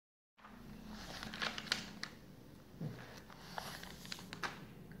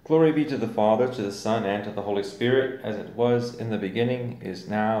Glory be to the Father, to the Son, and to the Holy Spirit, as it was in the beginning, is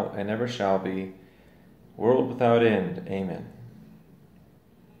now, and ever shall be, world without end. Amen.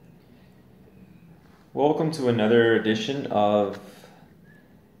 Welcome to another edition of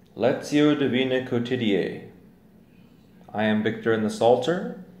LECTIO DIVINA COTIDIE. I am Victor in the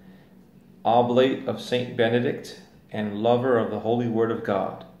Psalter, oblate of Saint Benedict, and lover of the Holy Word of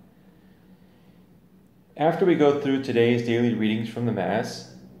God. After we go through today's daily readings from the Mass,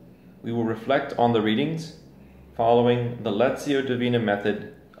 we will reflect on the readings following the LECTIO DIVINA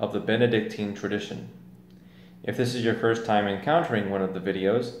method of the Benedictine tradition. If this is your first time encountering one of the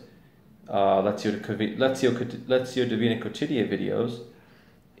videos, LECTIO DIVINA COTIDIE videos,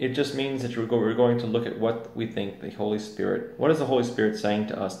 it just means that we're going to look at what we think the Holy Spirit, what is the Holy Spirit saying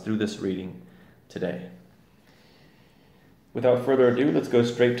to us through this reading today. Without further ado, let's go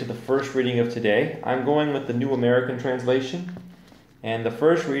straight to the first reading of today. I'm going with the New American Translation, and the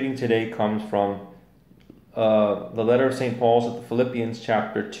first reading today comes from the letter of St. Paul to the Philippians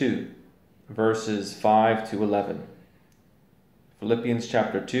chapter 2, verses 5 to 11. Philippians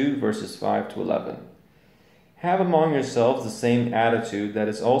chapter 2, verses 5 to 11. Have among yourselves the same attitude that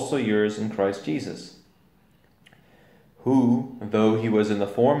is also yours in Christ Jesus, who, though he was in the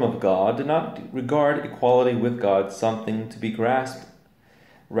form of God, did not regard equality with God something to be grasped.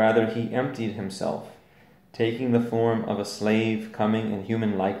 Rather, he emptied himself, taking the form of a slave, coming in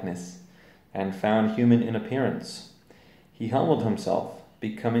human likeness, and found human in appearance. He humbled himself,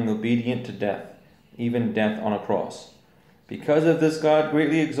 becoming obedient to death, even death on a cross. Because of this, God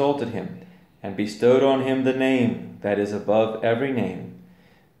greatly exalted him, and bestowed on him the name that is above every name,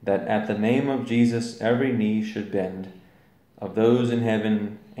 that at the name of Jesus every knee should bend, of those in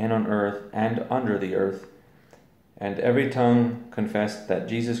heaven and on earth and under the earth, and every tongue confess that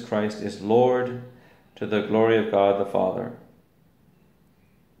Jesus Christ is Lord, to the glory of God the Father.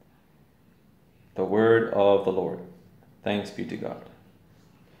 The word of the Lord. Thanks be to God.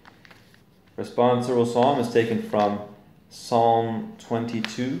 Responsorial psalm is taken from Psalm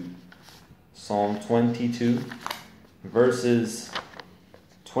 22, verses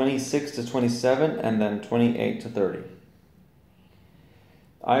 26 to 27, and then 28 to 30.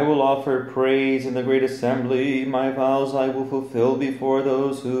 I will offer praise in the great assembly. My vows I will fulfill before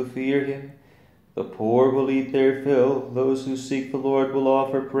those who fear him. The poor will eat their fill. Those who seek the Lord will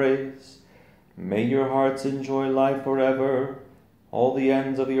offer praise. May your hearts enjoy life forever. All the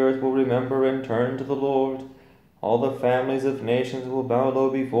ends of the earth will remember and turn to the Lord. All the families of nations will bow low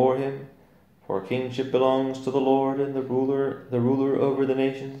before him. For kingship belongs to the Lord, and the ruler over the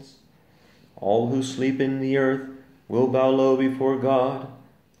nations. All who sleep in the earth will bow low before God.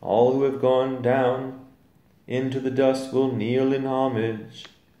 All who have gone down into the dust will kneel in homage.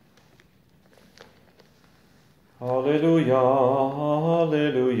 Alleluia,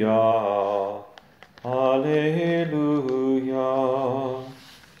 alleluia, alleluia.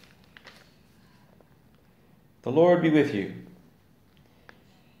 The Lord be with you.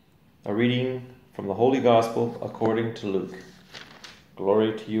 A reading from the Holy Gospel according to Luke.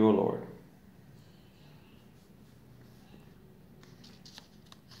 Glory to you, O Lord.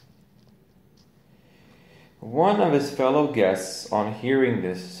 One of his fellow guests, on hearing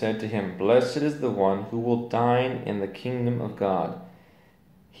this, said to him, "Blessed is the one who will dine in the kingdom of God."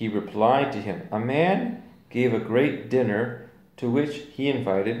 He replied to him, "A man gave a great dinner to which he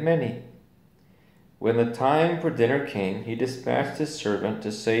invited many. When the time for dinner came, he dispatched his servant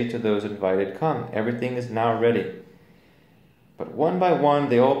to say to those invited, 'Come, everything is now ready.' But one by one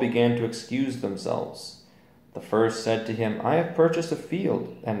they all began to excuse themselves. The first said to him, 'I have purchased a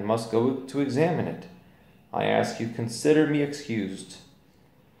field and must go to examine it. I ask you, consider me excused.'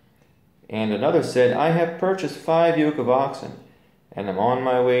 And another said, 'I have purchased 5 yoke of oxen, and am on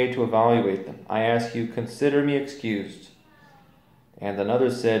my way to evaluate them. I ask you, consider me excused.' And another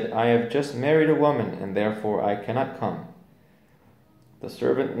said, 'I have just married a woman, and therefore I cannot come.' The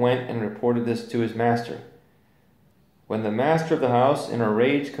servant went and reported this to his master. When the master of the house, in a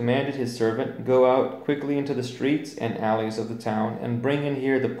rage, commanded his servant, 'Go out quickly into the streets and alleys of the town, and bring in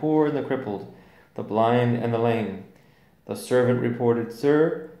here the poor and the crippled, the blind and the lame,' the servant reported,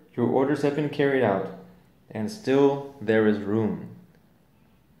 'Sir, your orders have been carried out, and still there is room.'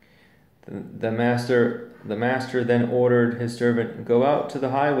 The master then ordered his servant, 'Go out to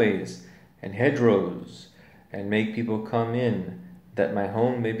the highways and hedgerows, and make people come in, that my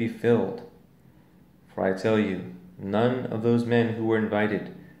home may be filled. For I tell you, none of those men who were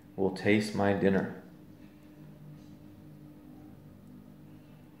invited will taste my dinner.'"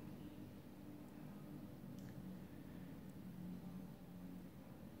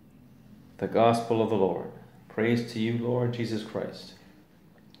 The Gospel of the Lord. Praise to you, Lord Jesus Christ.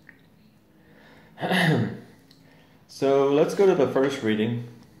 So let's go to the first reading.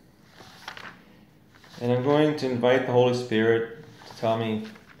 And I'm going to invite the Holy Spirit to tell me,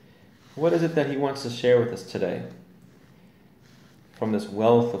 what is it that He wants to share with us today from this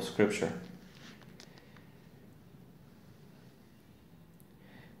wealth of Scripture?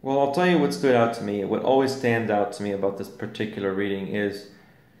 Well, I'll tell you what stood out to me. What always stands out to me about this particular reading is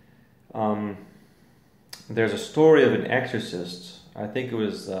there's a story of an exorcist. I think it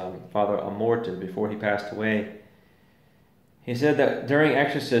was Father Amorte before he passed away. He said that during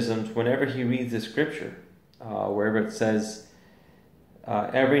exorcisms, whenever he reads the Scripture, wherever it says,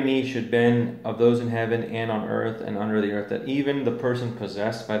 every knee should bend of those in heaven and on earth and under the earth, that even the person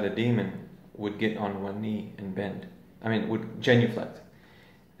possessed by the demon would get on one knee and bend. Would genuflect.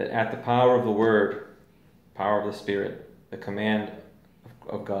 That at the power of the Word, power of the Spirit, the command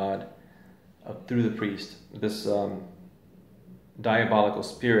of God, through the priest, this diabolical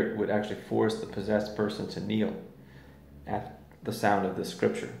spirit would actually force the possessed person to kneel at the sound of this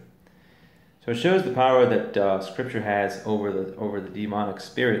Scripture. So it shows the power that Scripture has over the demonic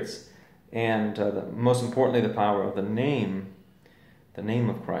spirits, and most importantly, the power of the name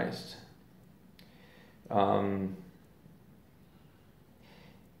of Christ.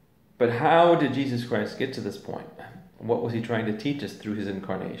 But how did Jesus Christ get to this point? What was He trying to teach us through His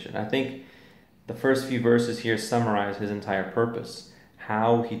incarnation? I think the first few verses here summarize His entire purpose,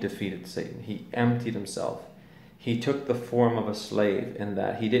 how He defeated Satan. He emptied Himself. He took the form of a slave in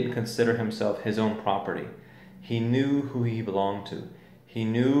that He didn't consider Himself His own property. He knew who He belonged to. He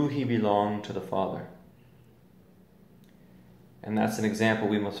knew He belonged to the Father. And that's an example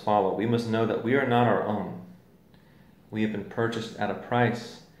we must follow. We must know that we are not our own. We have been purchased at a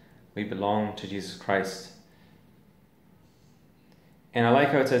price. We belong to Jesus Christ. And I like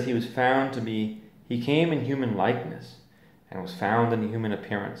how it says He came in human likeness and was found in human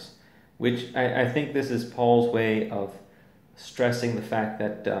appearance, which I think this is Paul's way of stressing the fact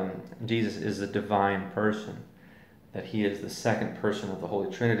that Jesus is a divine person, that He is the second person of the Holy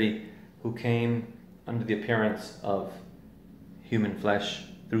Trinity who came under the appearance of human flesh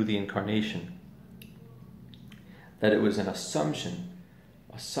through the incarnation, that it was an assumption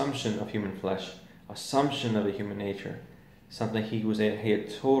of human flesh, assumption of a human nature, something he had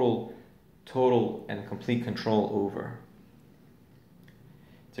total and complete control over.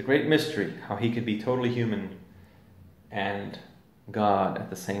 It's a great mystery how He could be totally human and God at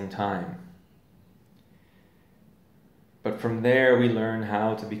the same time. But from there we learn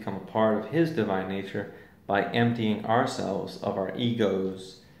how to become a part of His divine nature by emptying ourselves of our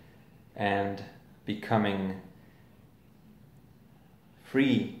egos and becoming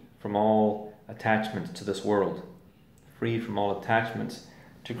free from all attachments to this world, free from all attachments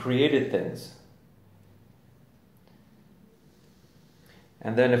to created things.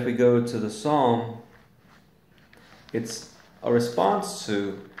 And then if we go to the Psalm, it's a response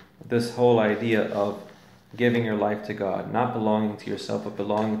to this whole idea of giving your life to God, not belonging to yourself, but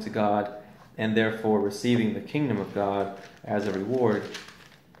belonging to God, and therefore receiving the kingdom of God as a reward.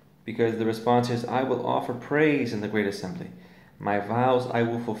 Because the response is, I will offer praise in the great assembly. My vows I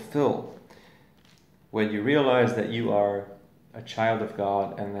will fulfill. When you realize that you are a child of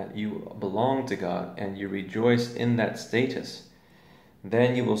God and that you belong to God and you rejoice in that status,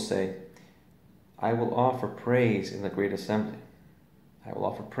 then you will say, I will offer praise in the great assembly. I will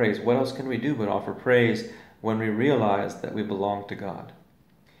offer praise. What else can we do but offer praise when we realize that we belong to God?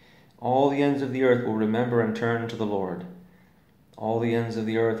 All the ends of the earth will remember and turn to the Lord. All the ends of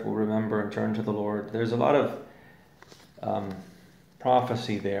the earth will remember and turn to the Lord. There's a lot of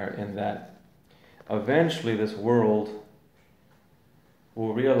prophecy there in that eventually this world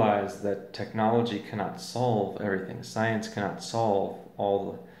will realize that technology cannot solve everything. Science cannot solve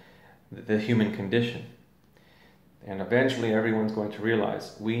all the human condition. And eventually everyone's going to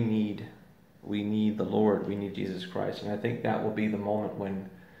realize we need the Lord, we need Jesus Christ. And I think that will be the moment when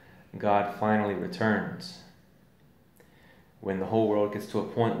God finally returns. When the whole world gets to a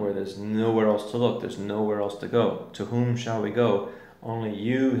point where there's nowhere else to look, there's nowhere else to go. To whom shall we go? Only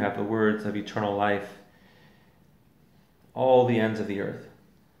you have the words of eternal life. All the ends of the earth.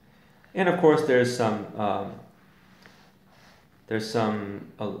 And of course there's some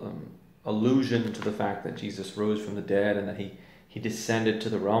allusion to the fact that Jesus rose from the dead and that he descended to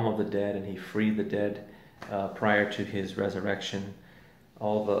the realm of the dead and He freed the dead prior to His resurrection.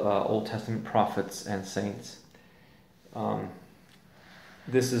 All the Old Testament prophets and saints.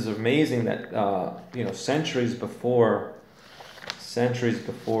 This is amazing that centuries before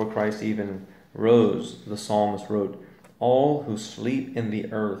Christ even rose, the psalmist wrote, "All who sleep in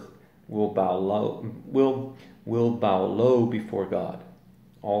the earth will bow low before God."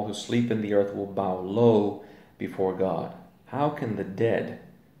 All who sleep in the earth will bow low before God. How can the dead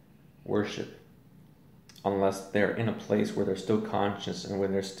worship unless they're in a place where they're still conscious and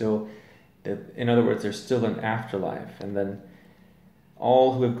when they're still, in other words, there's still an afterlife? And then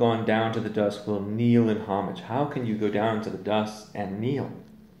all who have gone down to the dust will kneel in homage. How can you go down to the dust and kneel?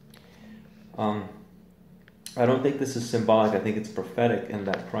 I don't think this is symbolic. I think it's prophetic in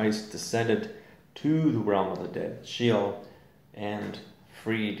that Christ descended to the realm of the dead, Sheol, and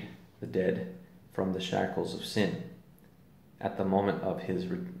freed the dead from the shackles of sin at the moment of his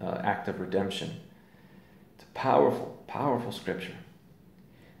act of redemption. It's a powerful, powerful scripture.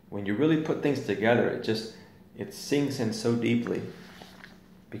 When you really put things together, it sinks in so deeply,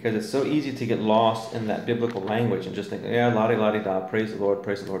 because it's so easy to get lost in that biblical language and just think, yeah, la-di-la-di-da, praise the Lord,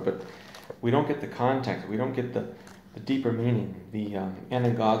 but we don't get the context, we don't get the deeper meaning, the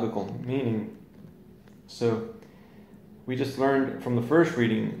anagogical meaning. So we just learned from the first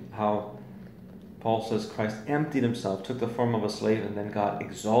reading how Paul says Christ emptied himself, took the form of a slave, and then God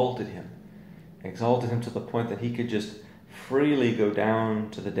exalted him to the point that he could just freely go down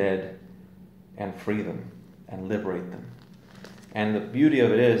to the dead and free them and liberate them. And the beauty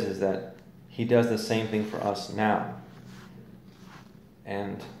of it is that he does the same thing for us now.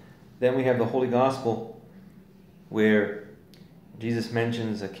 And then we have the Holy Gospel, where Jesus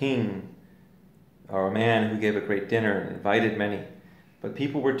mentions a king or a man who gave a great dinner and invited many, but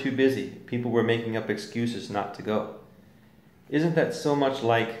people were too busy. People were making up excuses not to go. Isn't that so much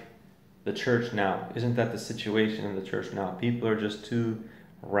like the church now? Isn't that the situation in the church now? People are just too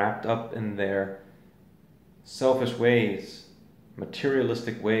wrapped up in their selfish ways,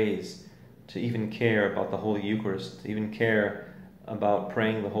 materialistic ways, to even care about the Holy Eucharist, to even care about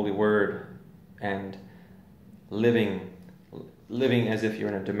praying the Holy Word and living as if you're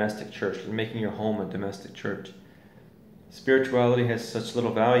in a domestic church, making your home a domestic church. Spirituality has such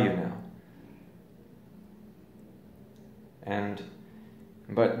little value now.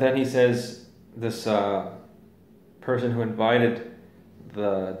 But then he says, this person who invited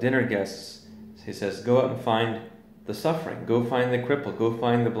the dinner guests, he says, go out and find the suffering, go find the crippled, go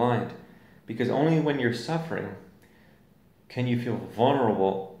find the blind. Because only when you're suffering can you feel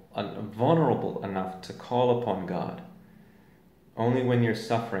vulnerable enough to call upon God. Only when you're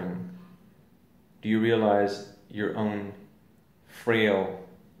suffering do you realize your own frail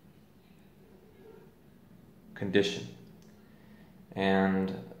condition.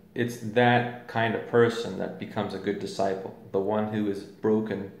 And it's that kind of person that becomes a good disciple, the one who is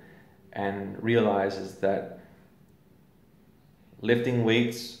broken and realizes that lifting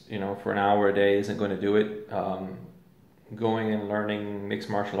weights, for an hour a day isn't going to do it. Going and learning mixed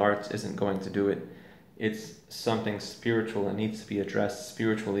martial arts isn't going to do it. It's something spiritual that needs to be addressed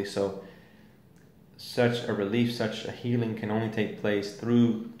spiritually. So such a relief, such a healing can only take place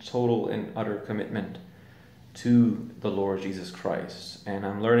through total and utter commitment to the Lord Jesus Christ. And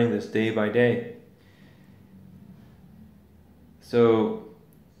I'm learning this day by day. So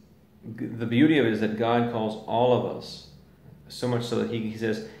the beauty of it is that God calls all of us, so much so that he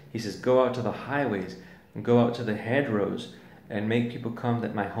says, go out to the highways and go out to the hedgerows and make people come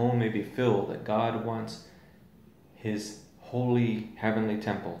that my home may be filled. That God wants his holy heavenly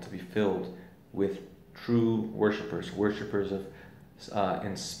temple to be filled with true worshipers of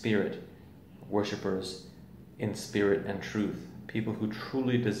in spirit, worshipers in spirit and truth, people who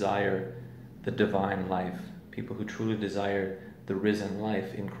truly desire the divine life, people who truly desire the risen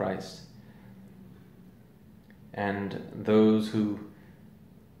life in Christ. And those who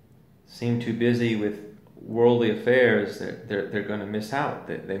seem too busy with worldly affairs, they're going to miss out.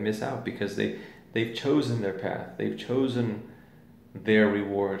 They miss out because they've chosen their path. They've chosen their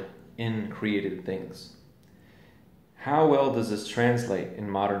reward in created things. How well does this translate in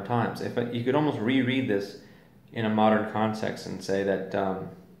modern times? You could almost reread this in a modern context and say that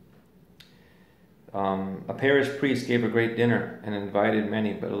a parish priest gave a great dinner and invited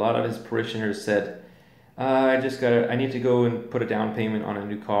many, but a lot of his parishioners said, I need to go and put a down payment on a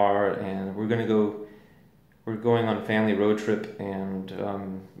new car, and we're going on a family road trip, and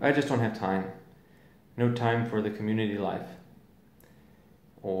I just don't have time. No time for the community life.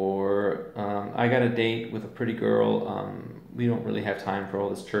 Or I got a date with a pretty girl. We don't really have time for all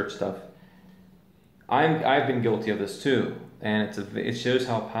this church stuff. I've been guilty of this too, and it shows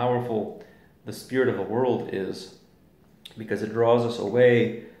how powerful the spirit of the world is, because it draws us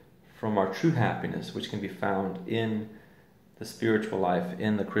away from our true happiness, which can be found in the spiritual life,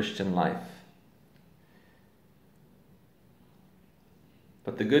 in the Christian life.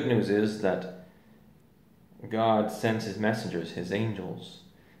 But the good news is that God sends his messengers, his angels,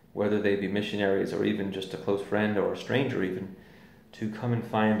 whether they be missionaries or even just a close friend or a stranger even, to come and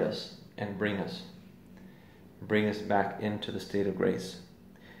find us and bring us back into the state of grace.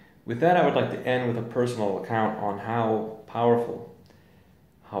 With that, I would like to end with a personal account on how powerful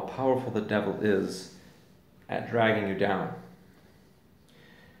the devil is at dragging you down.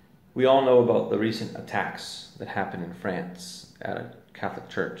 We all know about the recent attacks that happened in France at a Catholic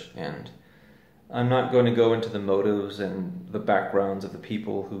church, and I'm not going to go into the motives and the backgrounds of the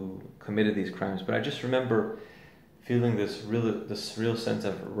people who committed these crimes, but I just remember feeling this real sense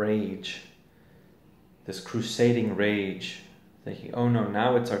of rage, this crusading rage, thinking, oh no,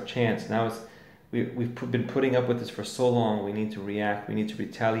 now it's our chance. Now we've been putting up with this for so long. We need to react. We need to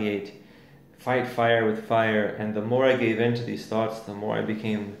retaliate, fight fire with fire. And the more I gave in to these thoughts, the more I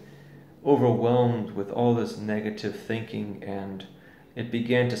became overwhelmed with all this negative thinking, and it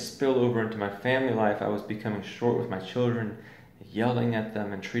began to spill over into my family life. I was becoming short with my children, yelling at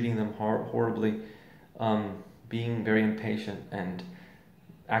them and treating them horribly, being very impatient and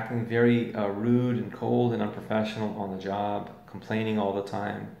acting very rude and cold and unprofessional on the job, complaining all the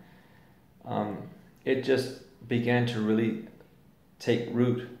time. It just began to really take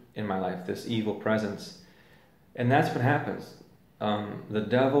root in my life, this evil presence. And that's what happens. The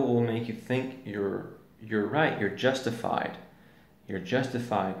devil will make you think you're right, you're justified. You're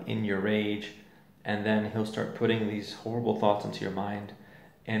justified in your rage, and then he'll start putting these horrible thoughts into your mind.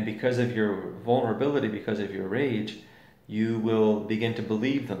 And because of your vulnerability, because of your rage, you will begin to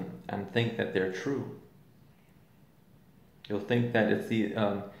believe them and think that they're true. You'll think that it's the...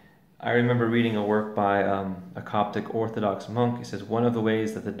 I remember reading a work by a Coptic Orthodox monk. He says one of the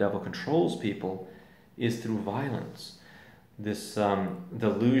ways that the devil controls people is through violence. This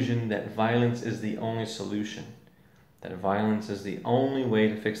delusion that violence is the only solution, that violence is the only way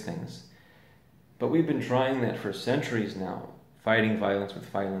to fix things. But we've been trying that for centuries now, fighting violence with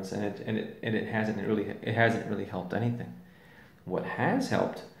violence, and it hasn't really helped anything. What has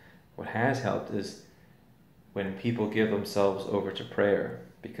helped is when people give themselves over to prayer,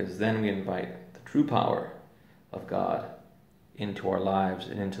 because then we invite the true power of God into our lives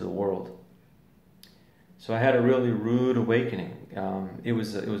and into the world. So I had a really rude awakening. It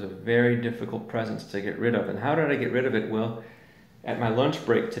was a very difficult presence to get rid of. And how did I get rid of it? Well, at my lunch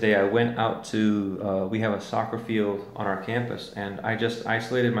break today, I went out to, we have a soccer field on our campus, and I just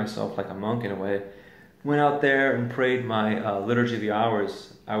isolated myself like a monk in a way. Went out there and prayed my Liturgy of the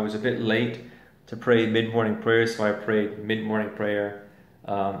Hours. I was a bit late to pray mid-morning prayer, so I prayed mid-morning prayer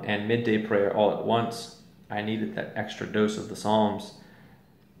and midday prayer all at once. I needed that extra dose of the Psalms.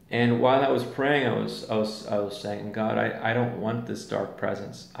 And while I was praying, I was saying, God, I don't want this dark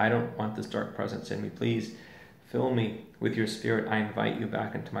presence. I don't want this dark presence in me. Please fill me with your Spirit. I invite you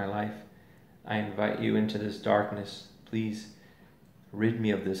back into my life. I invite you into this darkness. Please rid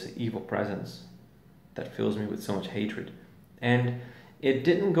me of this evil presence that fills me with so much hatred. And it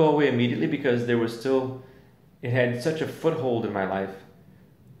didn't go away immediately, because there was still, it had such a foothold in my life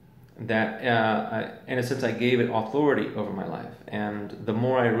that in a sense I gave it authority over my life. And the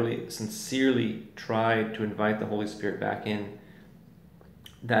more I really sincerely tried to invite the Holy Spirit back in,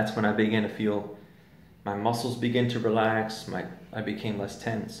 that's when I began to feel my muscles begin to relax, I became less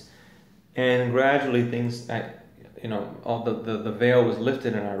tense. And gradually things, all the veil was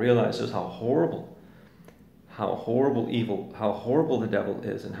lifted, and I realized just how horrible evil, how horrible the devil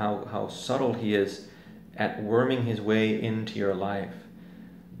is, and how subtle he is at worming his way into your life.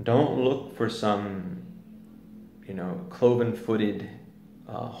 Don't look for some, cloven-footed,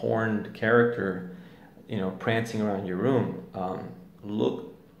 horned character, prancing around your room.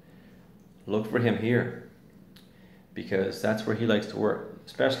 Look for him here, because that's where he likes to work,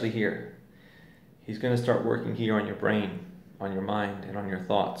 especially here. He's going to start working here on your brain, on your mind, and on your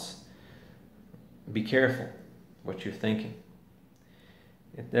thoughts. Be careful what you're thinking.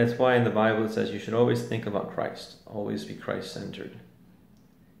 That's why in the Bible it says you should always think about Christ, always be Christ-centered.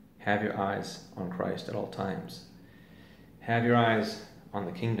 Have your eyes on Christ at all times. Have your eyes on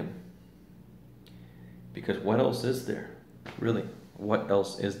the kingdom. Because what else is there? Really, what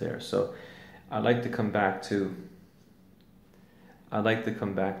else is there? So I'd like to come back to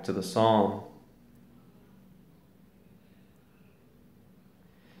the Psalm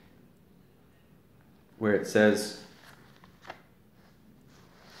where it says,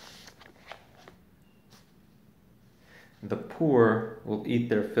 the poor will eat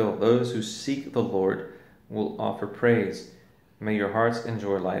their fill. Those who seek the Lord will offer praise. May your hearts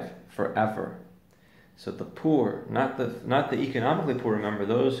enjoy life forever. So the poor, not the economically poor, remember,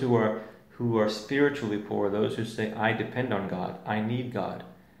 those who are spiritually poor, those who say, I depend on God, I need God,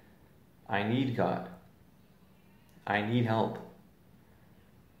 I need God, I need help.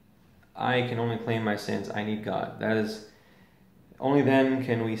 I can only claim my sins, I need God. That is, Only then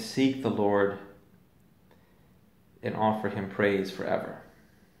can we seek the Lord and offer him praise forever.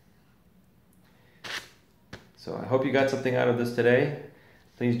 So I hope you got something out of this today.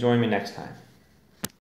 Please join me next time.